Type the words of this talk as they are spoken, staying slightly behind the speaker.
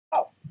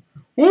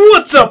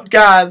What's up,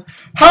 guys?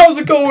 How's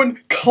it going?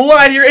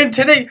 Clyde here, and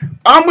today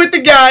I'm with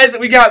the guys.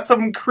 We got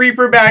some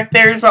creeper back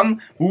there or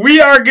something. We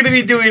are going to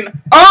be doing...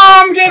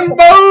 Oh, I'm getting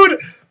bowed!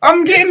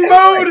 I'm getting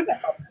bowed!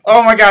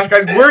 Oh my gosh,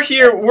 guys, we're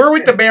here. We're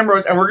with the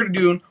Bambros, and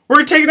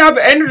we're taking out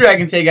the Ender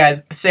Dragon today,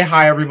 guys. Say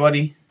hi,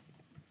 everybody.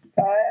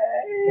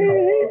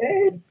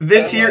 Hi.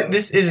 This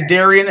is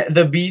Darian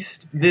the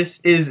Beast.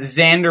 This is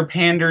Xander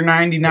Pander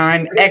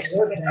 99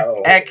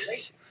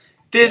 XX.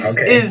 This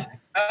is...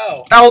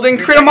 Oh. Elden,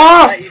 crit him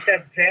off! You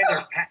said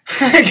Xander.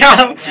 I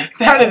got him.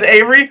 That is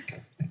Avery.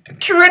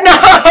 Crit, no!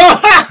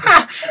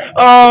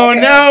 Oh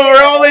no,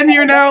 we're all in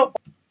here now.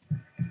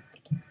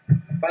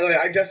 By the way,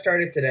 I just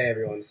started today,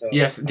 everyone. So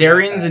Yes,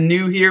 Darian's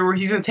new here.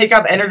 He's gonna take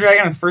out the Ender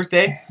Dragon on his first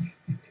day.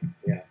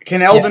 Yeah.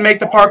 Can Elden make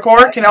the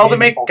parkour? Can Elden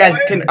make the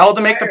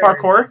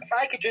parkour? If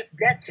I could just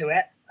get to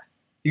it.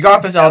 You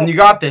got this, Elden. You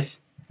got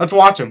this. Let's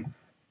watch him.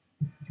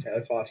 Okay,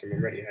 let's watch him.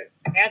 I'm ready.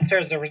 The answer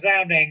is a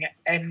resounding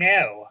and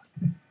no.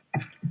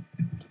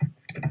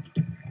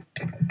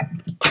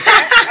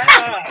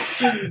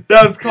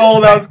 That was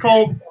cold. That was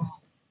cold.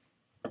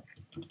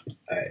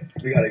 Alright,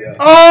 we gotta go.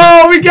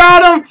 Oh, we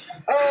got him!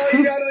 Oh,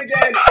 you got him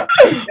again!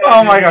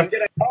 Oh my gosh.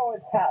 Oh,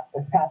 it's path.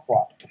 It's path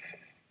block.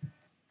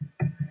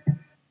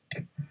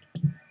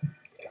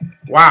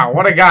 Wow,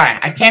 what a guy.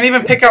 I can't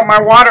even pick up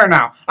my water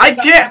now. I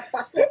can't.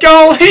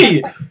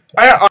 Golly!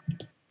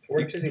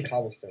 We're choosing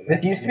cobblestone.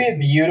 This used to be a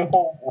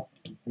beautiful,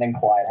 and then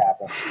Clyde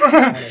happened.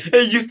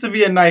 It used to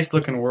be a nice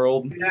looking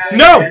world.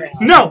 No!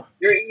 No!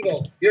 You're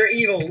evil. You're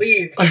evil.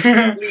 Leave.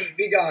 Leave.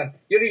 Be gone.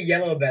 You have a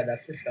yellow bed.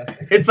 That's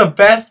disgusting. It's the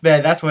best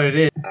bed, that's what it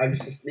is. I'm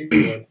just a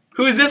sneaky one.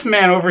 Who is this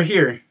man over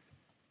here?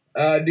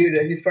 Dude,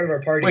 he's part of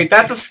our party. Wait,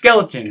 that's a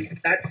skeleton.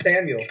 That's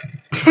Samuel.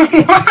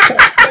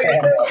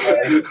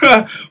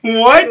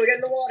 What? Go get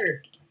in the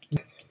water.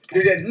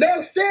 You're good.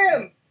 No,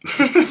 Sam!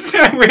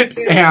 Rip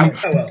Sam.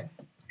 Oh well.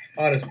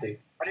 Honestly.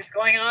 What is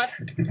going on?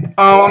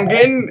 Oh, I'm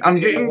getting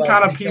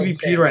kind of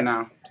PvP'd right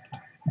now.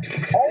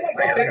 Oh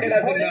my god, think it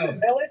doesn't know. the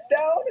village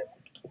down?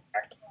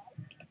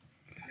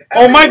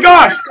 Oh my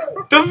gosh!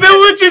 The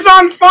village is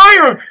on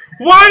fire!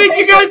 Why did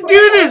you guys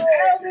do this?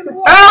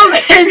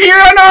 Elden, you're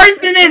an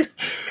arsonist!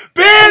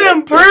 Ban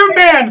him! Perm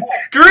ban!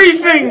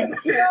 Griefing!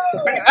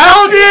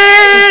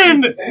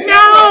 Elden!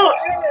 No!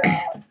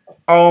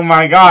 Oh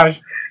my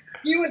gosh.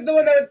 He was the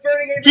one that was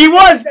burning Avery's He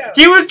was! house down.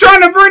 He was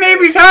trying to burn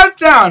Avery's house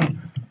down!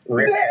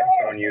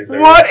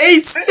 What a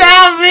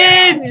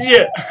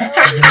savage!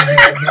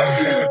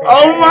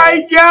 Oh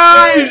my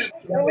gosh!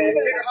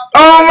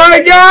 Oh my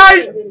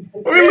gosh!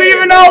 We're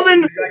leaving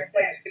Elden!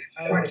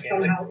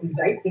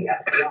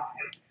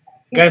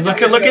 Guys,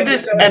 look at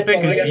this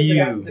epic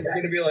view. They're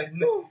gonna be like,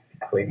 no.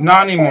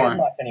 Not anymore.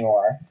 Not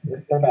anymore.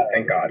 They're better.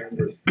 Thank God.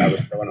 That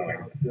was so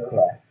annoying.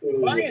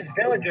 One of these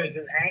villagers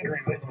is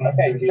angry with me.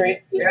 Okay,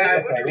 straight this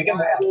way. We can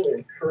walk.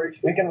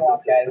 We can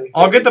walk, guys.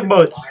 I'll get the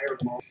boats.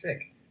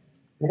 Sick.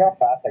 Look how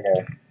fast I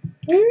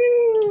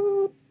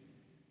go.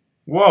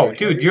 Whoa,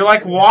 dude, you're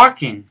like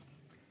walking.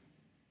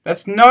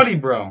 That's nutty,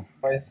 bro.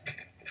 Boys.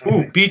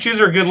 Ooh,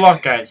 beaches are good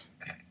luck, guys.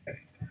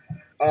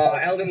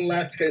 Elden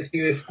left because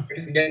he was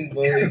getting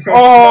bullied.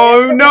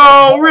 Oh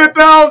no, Rip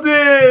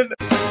Elden!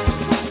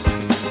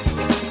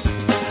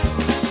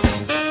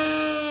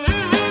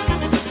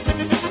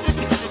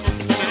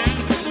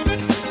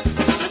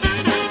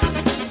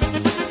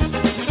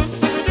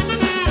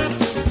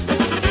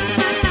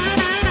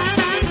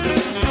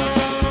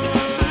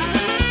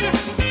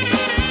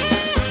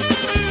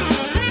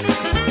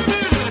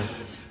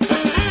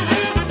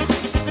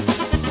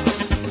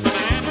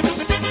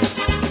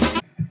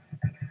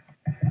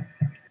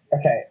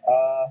 Okay,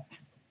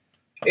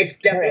 It's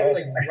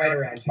definitely like right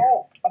around here.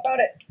 Oh, I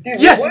found it.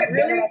 Dude, Yes! What?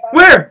 Really?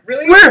 Where?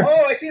 Really? Where?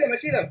 Oh, I see them. I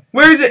see them.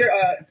 Where is it?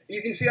 Here,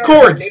 you can see our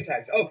Chords. name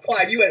tags. Oh,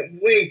 Clyde, you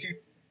went way too.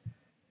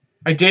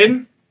 I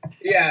did?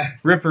 Yeah.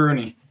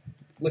 Ripperoonie.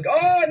 Look.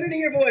 Oh, I'm in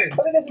here, boys.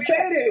 Look at this We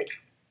chest. did it.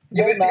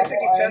 Yeah, we gotta check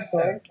these chests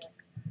out.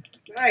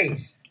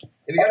 Nice. Yeah,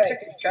 we gotta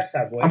check these chests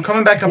out, boys. I'm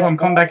coming back up, I'm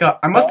coming back up.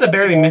 I must have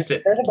barely missed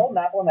it. There's a golden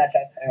apple in that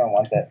chest if anyone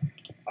wants it.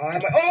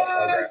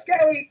 Oh,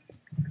 Skelly!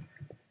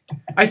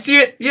 I see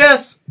it,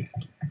 yes!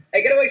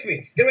 Hey, get away from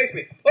me! Get away from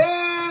me!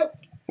 Oh!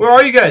 Where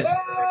are you guys?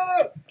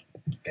 Oh!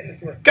 Get in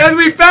this door. Guys,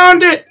 we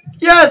found it!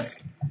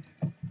 Yes!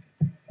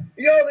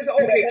 Yo, there's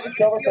okay.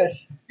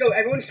 Silverfish. Yo,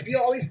 everyone steal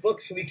all these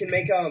books so we can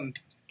make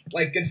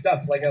like good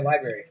stuff, like a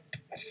library.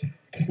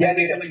 Yeah, And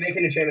we dude. can like make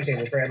an enchantment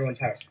table for everyone's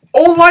house.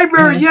 Oh,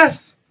 library,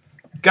 yes!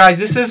 Guys,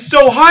 this is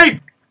so hype!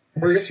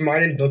 We're just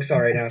mining books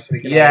all right now, so we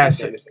can.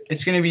 Yes, make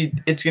it's gonna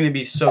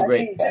be so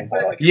great.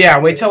 Like, Yeah,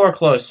 wait till we're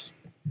close.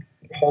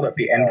 Hold up,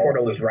 the end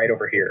portal is right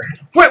over here.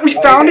 What, we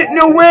found it?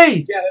 No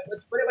way! Yeah,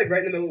 let's put it like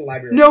right in the middle of the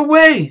library. No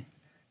way!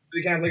 So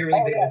we can have like a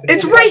really big open.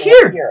 It's right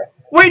here!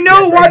 Wait,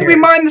 no, why did we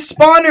mine the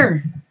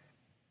spawner?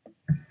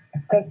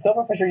 Because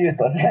silverfish are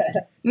useless.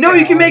 No,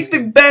 you can make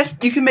the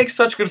best, you can make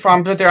such good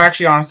farms, but they're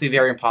actually honestly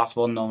very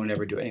impossible and no one would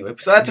ever do it anyway.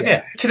 So that's okay.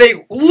 Yeah.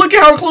 Today, look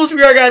how close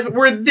we are, guys.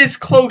 We're this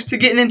close to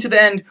getting into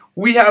the end.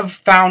 We have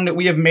found it.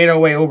 We have made our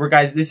way over,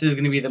 guys. This is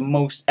going to be the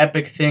most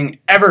epic thing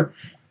ever.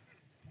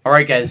 All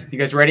right, guys. You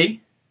guys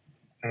ready?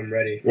 I'm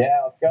ready.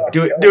 Yeah, let's go.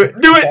 Do it. Do it.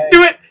 Do it.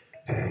 Do it.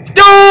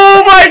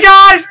 Oh my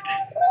gosh!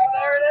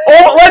 There it is.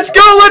 Oh, let's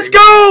go. Let's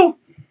go.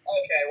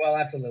 Okay, well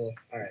that's a little.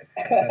 All right.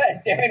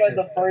 Darren was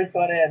the first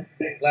one in.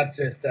 Let's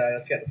just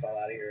let's get this all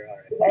out of here. All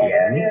right. Oh,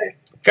 there he is.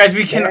 Guys,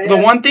 we can. The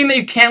one thing that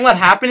you can't let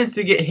happen is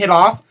to get hit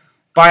off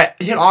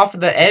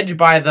the edge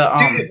by the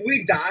Dude, if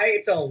we die,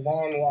 it's a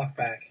long walk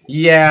back.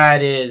 Yeah,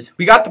 it is.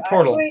 We got the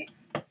portal. Actually,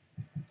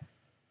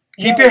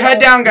 Keep your head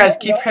down, guys.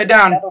 Keep your head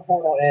down. Another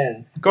portal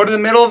is. Go to the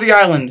middle of the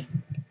island.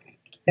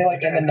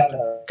 Like in the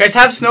nether. Guys,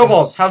 have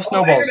snowballs. Have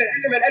snowballs.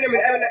 Enderman.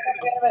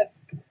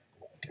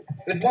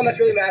 There's one that's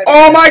really mad at me.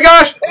 Oh my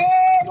gosh!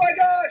 Oh my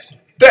gosh!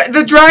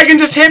 The dragon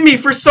just hit me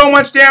for so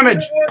much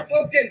damage.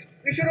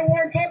 We should have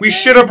worn pumpkins. We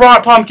should have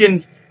brought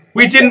pumpkins.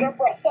 We didn't.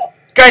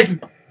 Guys,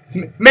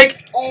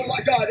 make. Oh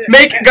my god.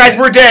 Guys,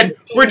 we're dead.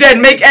 We're dead.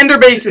 Make ender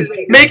bases.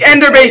 Make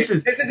ender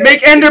bases.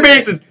 Make ender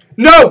bases.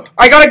 No,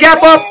 I gotta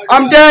gap up.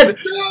 I'm dead.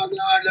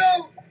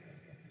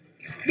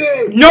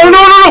 No, we're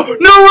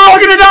all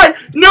gonna die.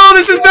 No,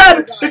 this is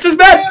bad. This is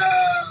bad.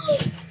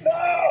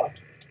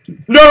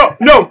 No.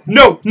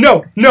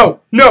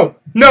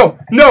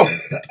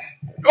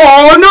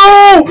 Oh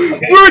no!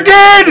 We're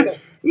dead!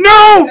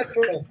 No!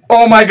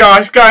 Oh my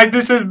gosh, guys,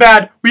 this is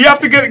bad. We have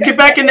to get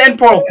back in the end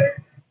portal.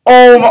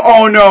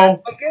 Oh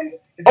no.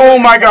 Oh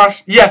my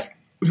gosh. Yes.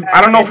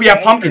 I don't know if we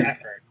have pumpkins.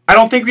 I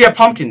don't think we have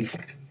pumpkins.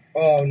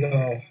 Oh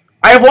no.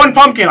 I have one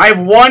pumpkin. I'm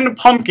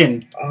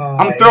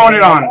throwing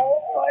it on.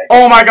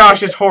 Oh my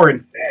gosh, it's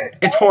horrid.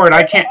 It's horrid.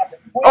 I can't.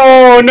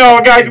 Oh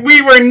no, guys,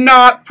 we were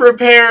not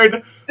prepared.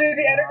 Dude,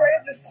 the ender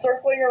dragon is just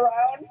circling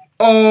around.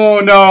 Oh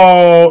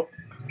no.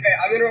 Okay,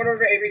 I'm gonna run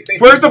over Avery's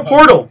base. Where's the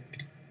portal?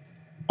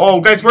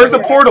 Oh, guys, where's the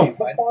portal?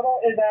 The portal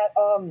is at,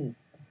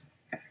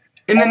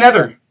 In the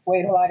nether.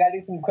 Wait, hold on, I gotta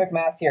do some quick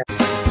maths here.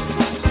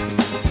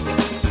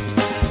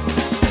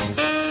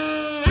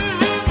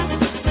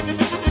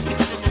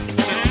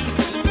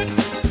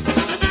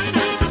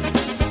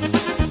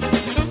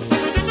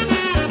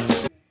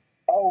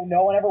 Oh,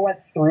 no one ever went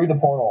through the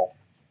portal.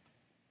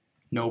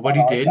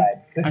 Nobody did?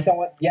 So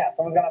someone's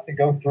gonna have to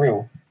go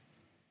through.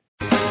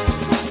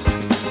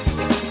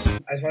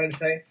 I just wanted to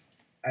say,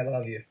 I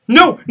love you.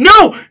 No!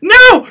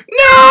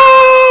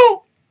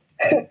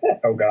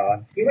 Oh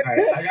god. Alright,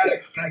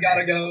 I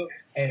gotta go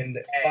and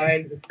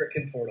find the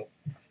frickin' portal.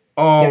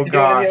 Oh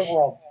gosh.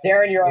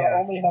 Darren, you're our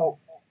only hope.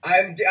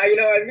 I'm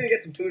gonna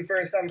get some food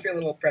first. I'm feeling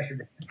a little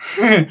pressured.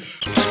 Okay.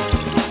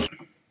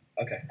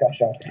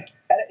 Gotcha.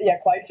 Yeah,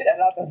 Clyde should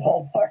edit out this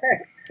whole part.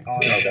 Oh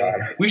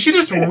god. We should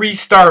just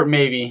restart,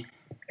 maybe.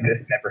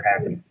 This never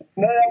happened.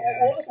 No,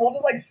 we'll just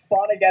like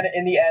spawn again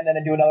in the end and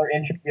then do another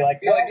intro. Be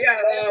like,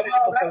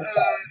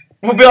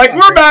 We'll be like,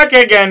 we're back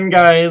again,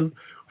 guys.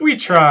 We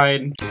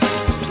tried.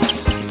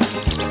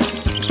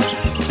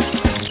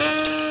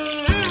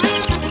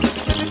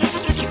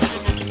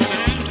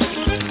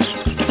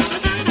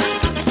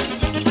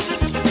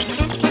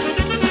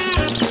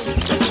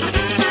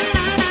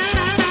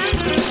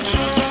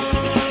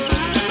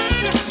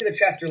 The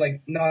chests are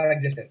like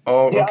non-existent.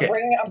 Oh, dude, okay.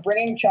 I'm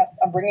bringing chest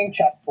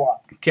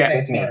blocks. Okay.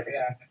 With me.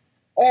 Yeah.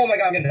 Oh my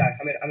god, I'm gonna die.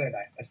 I'm gonna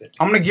die. That's it.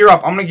 I'm gonna gear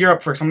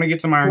up first. I'm gonna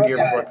get some iron gear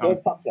before I come. Those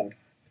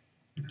pumpkins.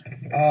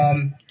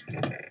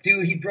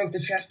 Dude, he broke the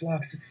chest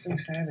blocks. It's so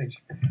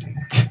savage.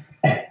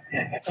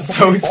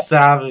 So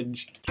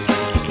savage.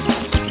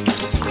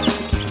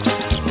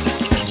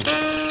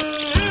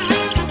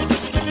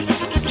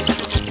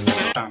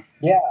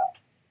 Yeah.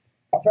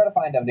 I'll try to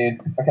find them, dude.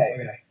 Okay.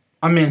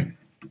 I'm in.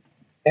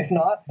 If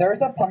not,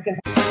 there's a pumpkin.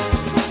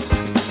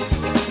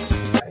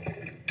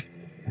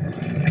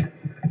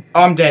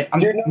 Oh, I'm dead.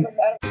 Dude, no,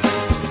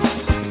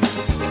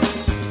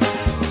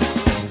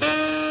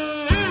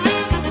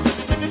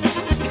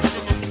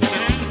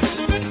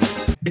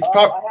 It's I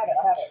probably.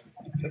 have it.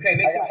 Okay,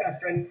 make some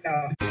chests right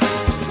now.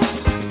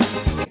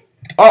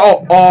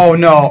 Oh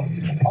no.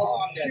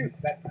 Oh, shoot.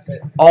 That's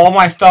it. All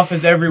my stuff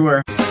is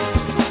everywhere.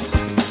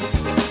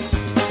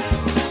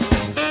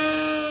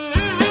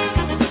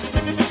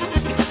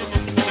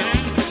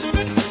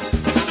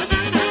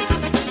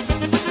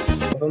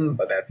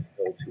 But that's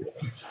still too low.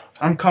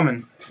 I'm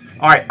coming.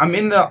 All right, I'm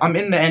in the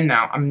end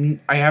now.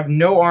 I have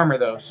no armor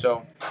though,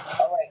 so.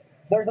 All right.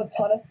 There's a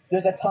ton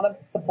of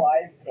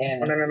supplies in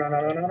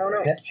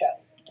No. this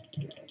chest.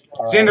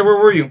 All right. Xander, where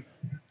were you?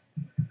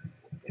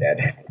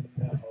 Dead.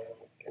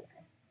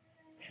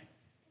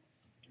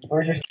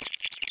 Where's your?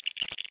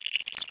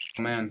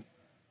 Oh, man.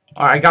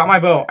 All right, I got my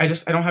bow. I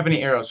don't have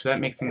any arrows, so that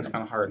makes things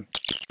kind of hard.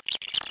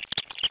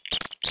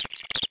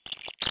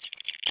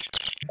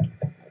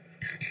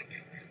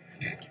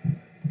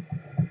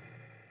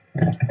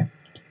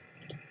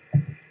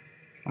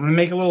 I'm gonna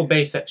make a little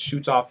base that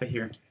shoots off of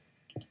here.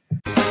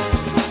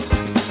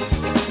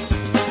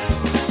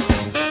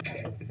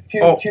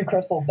 Two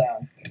crystals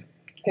down.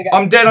 Okay, guys,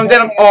 I'm dead.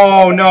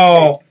 Oh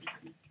no.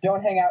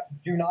 Don't hang out.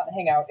 Do not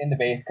hang out in the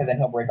base because then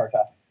he'll break our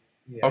chest.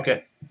 Yeah.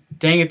 Okay.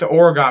 Dang it, the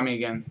ore got me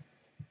again.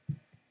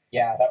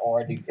 Yeah, that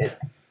aura, dude.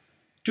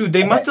 Dude,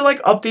 they must have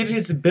like updated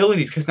his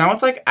abilities because now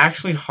it's like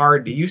actually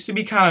hard. It used to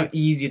be kind of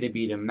easy to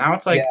beat him. Now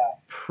it's like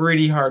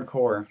pretty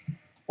hardcore.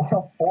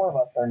 Well, 4 of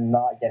us are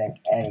not getting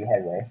any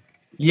headway.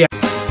 Yeah.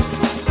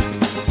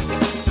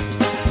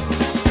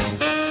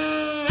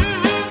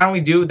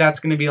 Finally, dude, that's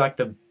gonna be like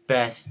the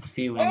best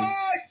feeling. Oh,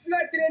 I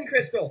sniped it in,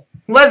 Crystal.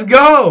 Let's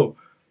go.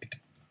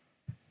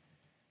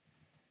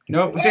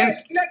 Nope. Oh, I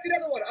sniped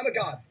another one. I'm a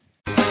god.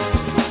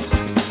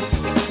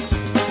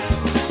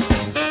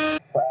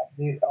 Crap,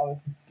 dude. Oh,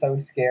 this is so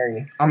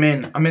scary. I'm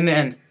in the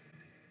end.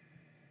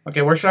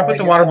 Okay, where should I put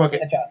the water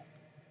bucket? In the chest.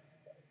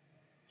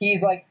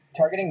 He's like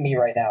targeting me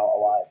right now a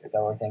lot,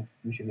 so I think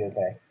we should be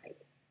okay.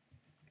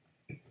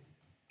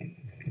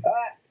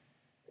 Ah!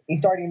 He's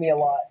targeting me a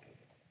lot.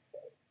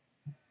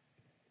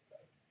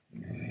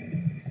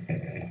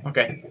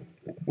 Okay.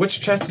 Which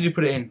chest did you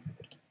put it in?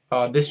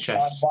 This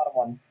chest. Bottom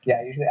one.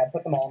 Yeah, usually I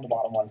put them all in the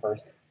bottom one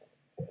first.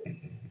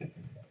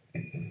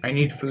 I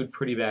need food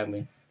pretty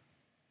badly.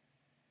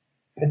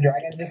 The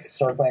dragon's just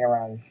circling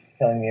around,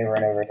 killing me over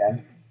and over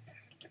again.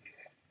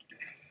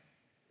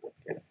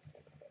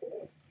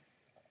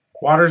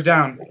 Water's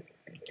down.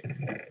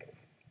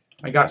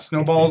 I got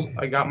snowballs.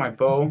 I got my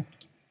bow.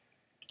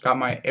 Got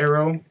my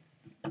arrow.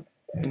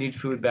 I need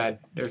food bad.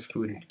 There's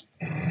food.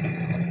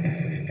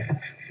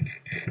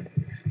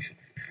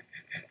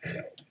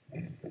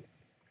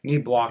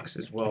 Need blocks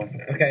as well.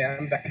 Okay,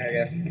 I'm back, I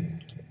guess.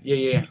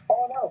 Yeah.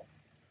 Oh no!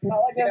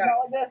 Not like this, not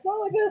like this, not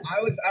like this!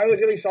 I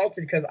was really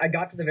salted because I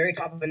got to the very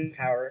top of the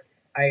tower.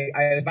 I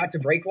was about to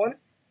break one,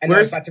 and I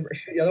Where's was about to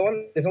shoot the other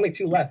one. There's only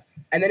 2 left,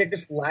 and then it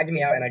just lagged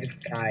me out, and I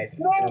just died.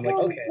 No, and I'm like,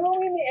 okay. throw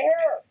me in the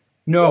air!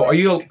 No, are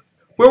you...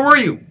 Where were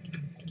you?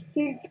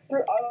 He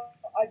threw,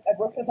 I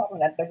broke to the top of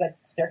the net. There's a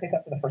staircase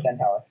up to the first end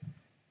tower.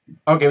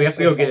 Okay, we have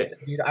to go get it.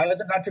 Dude, I was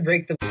about to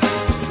break the...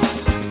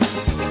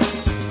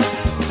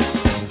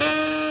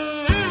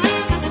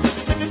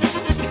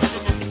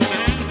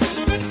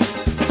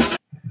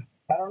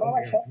 I don't know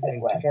where my chest I'm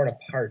went. torn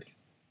apart.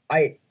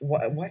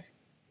 What?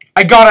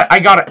 I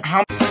got it.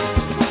 How...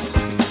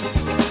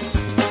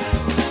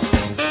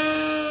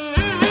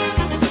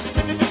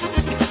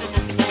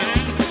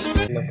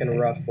 Looking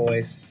rough,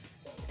 boys.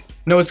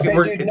 No, it's good.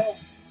 Okay,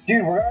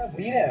 dude, we're gonna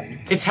beat him.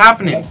 It's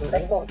happening.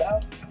 Crystal's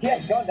down. Yeah,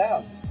 he's going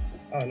down.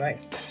 Oh,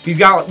 nice. We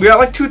got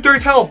like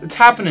 2/3 health. It's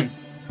happening.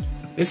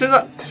 This is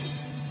a...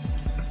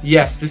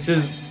 Yes, this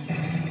is...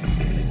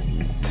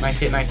 Nice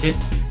hit. I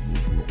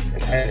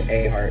had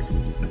a heart.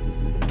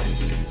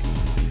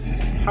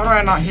 How do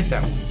I not hit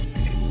that?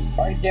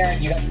 Alright,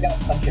 Darren, you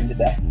gotta punch him to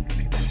death.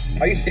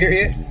 Are you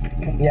serious?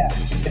 Yeah,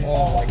 it's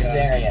all my up God. to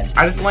Darren.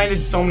 I just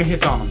landed so many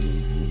hits on him.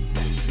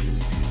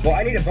 Well,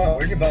 I need a bow.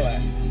 Where's your bow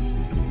at?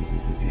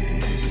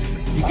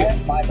 I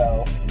have my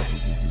bow.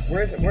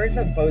 Where's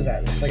the bows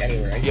at? It's like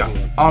anywhere. Yeah.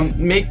 Are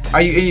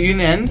you in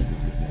the end?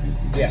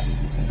 Yeah.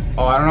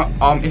 Oh, I don't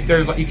know. If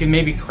there's, you can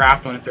maybe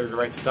craft one if there's the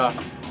right stuff.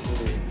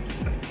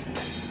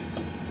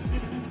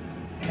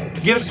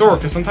 Get a sword,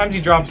 because sometimes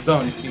he drops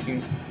stone. You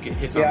can get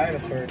hits on. Yeah, I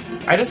have a sword.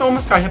 I just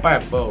almost got hit by a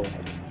bow.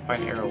 By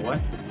an arrow. What?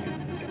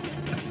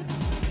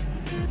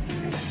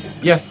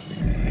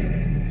 Yes.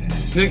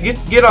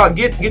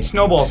 Get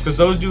snowballs, because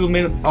those do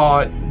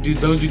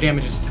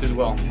damage as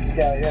well.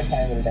 Yeah, you have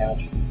tiny bit of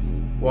damage.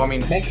 Well, I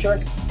mean, Make sure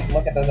to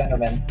look at those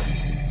Endermen.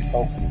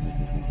 Oh.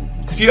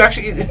 if you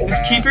actually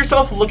just keep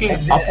yourself looking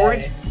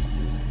upwards.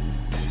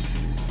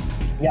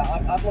 Yeah,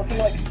 I'm looking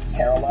like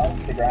parallel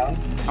to the ground.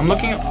 I'm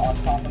looking. I'm on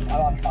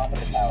top of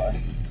the tower.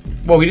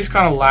 Well, we just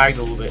kind of lagged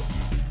a little bit.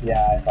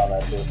 Yeah, I saw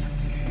that too.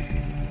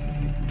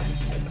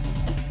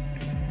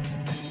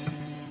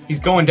 He's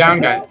going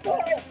down, guy.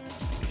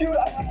 Dude,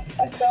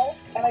 I fell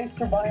and I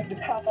survived with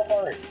half a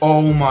heart.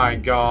 Oh my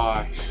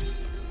gosh.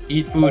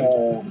 Eat food.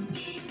 Oh.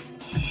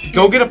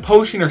 Go get a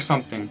potion or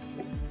something.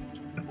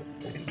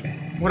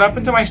 What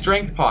happened to my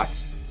strength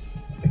pots?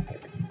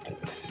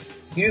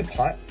 You do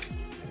pot?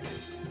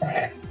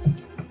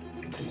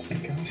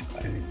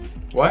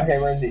 What? Okay,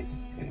 where is he?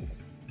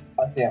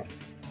 I see him.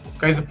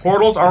 Guys, the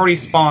portal's already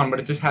spawned,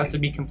 but it just has to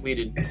be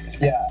completed.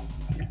 Yeah.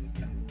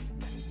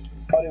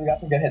 Oh, dude, we got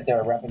some good hits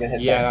there. We got some good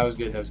hits Yeah, there.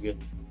 that was good.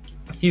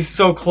 He's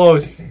so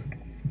close.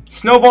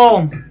 Snowball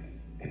him.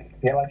 You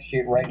gotta like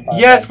shoot right in front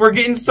Yes, of him. we're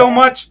getting so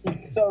much.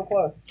 He's so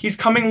close. He's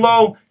coming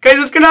low. Guys,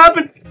 this can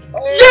happen.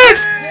 Oh,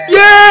 Yes!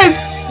 Yes!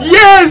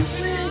 Yes!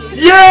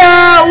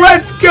 Yeah!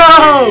 Let's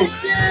go!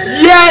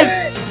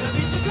 Yes!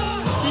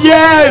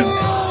 Yes!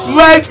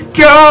 Let's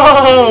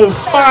go!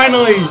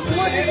 Finally!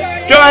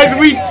 Guys,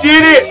 we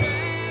did it!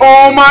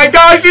 Oh my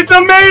gosh, it's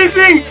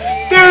amazing!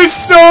 There's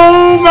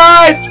so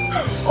much!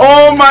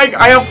 Oh my,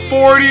 I have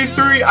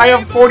 43 levels. I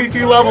have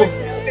 36 levels.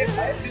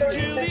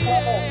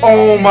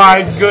 Oh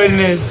my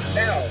goodness.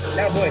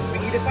 Now, boys, we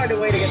need to find a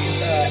way to get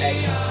this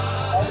egg.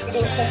 Oh, we can do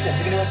it with pistons.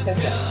 We can do it with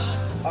pistons.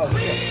 Oh,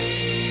 shit.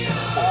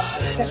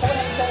 Can someone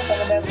have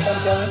someone down the kill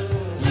me?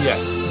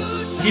 Yes.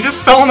 He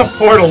just fell in the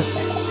portal.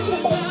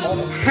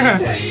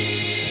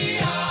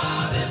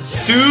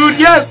 Dude,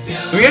 yes!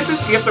 Do we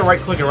have to right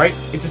click it, right?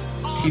 It just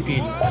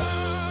TP'd.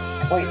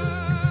 Wait.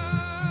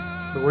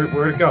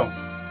 Where'd it go?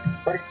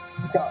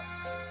 Let's go.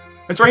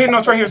 It's right here. No,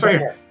 it's right here. It's right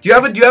here. Do you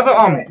have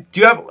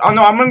Oh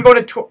no, I'm gonna go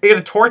to get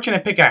a torch and a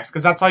pickaxe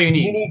because that's all you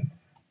need.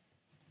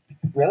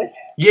 Really?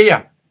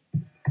 Yeah. I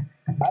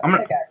have a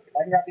pickaxe.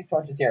 I can grab these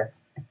torches here.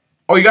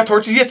 Oh, you got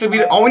torches? Yes.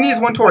 All we need is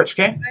one torch.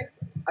 Okay.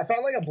 I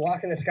found like a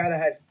block in the sky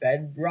that has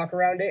bedrock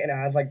around it, and it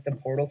has like the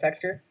portal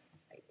texture.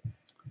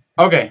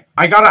 Okay.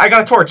 I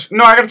got a torch.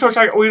 No, I got a torch.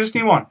 We just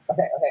need one.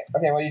 Okay.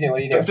 What do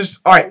you do? Just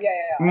all right. Oh,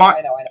 yeah.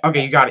 I know.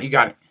 Okay, you got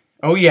it.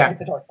 Oh yeah. Place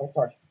the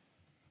torch.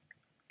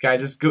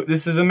 Guys,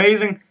 this is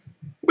amazing.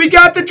 We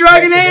got the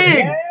dragon egg!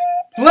 Yeah.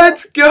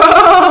 Let's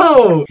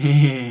go!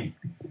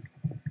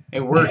 It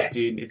works,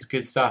 dude. It's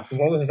good stuff.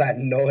 What was that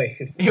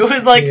noise? It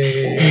was like,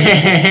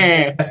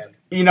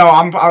 you know,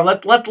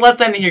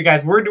 let's end it here,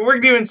 guys. We're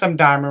doing some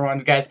diamond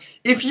runs, guys.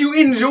 If you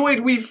enjoyed,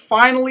 we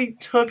finally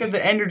took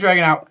the Ender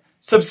Dragon out.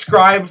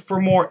 Subscribe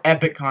for more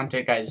epic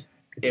content, guys.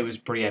 It was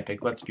pretty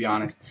epic, let's be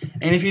honest.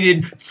 And if you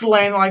did,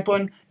 slam the like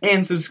button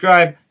and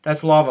subscribe.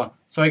 That's lava.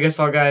 So I guess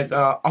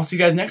I'll see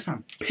you guys next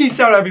time. Peace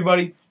out,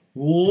 everybody.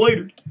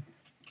 Later.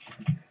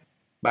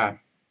 Bye.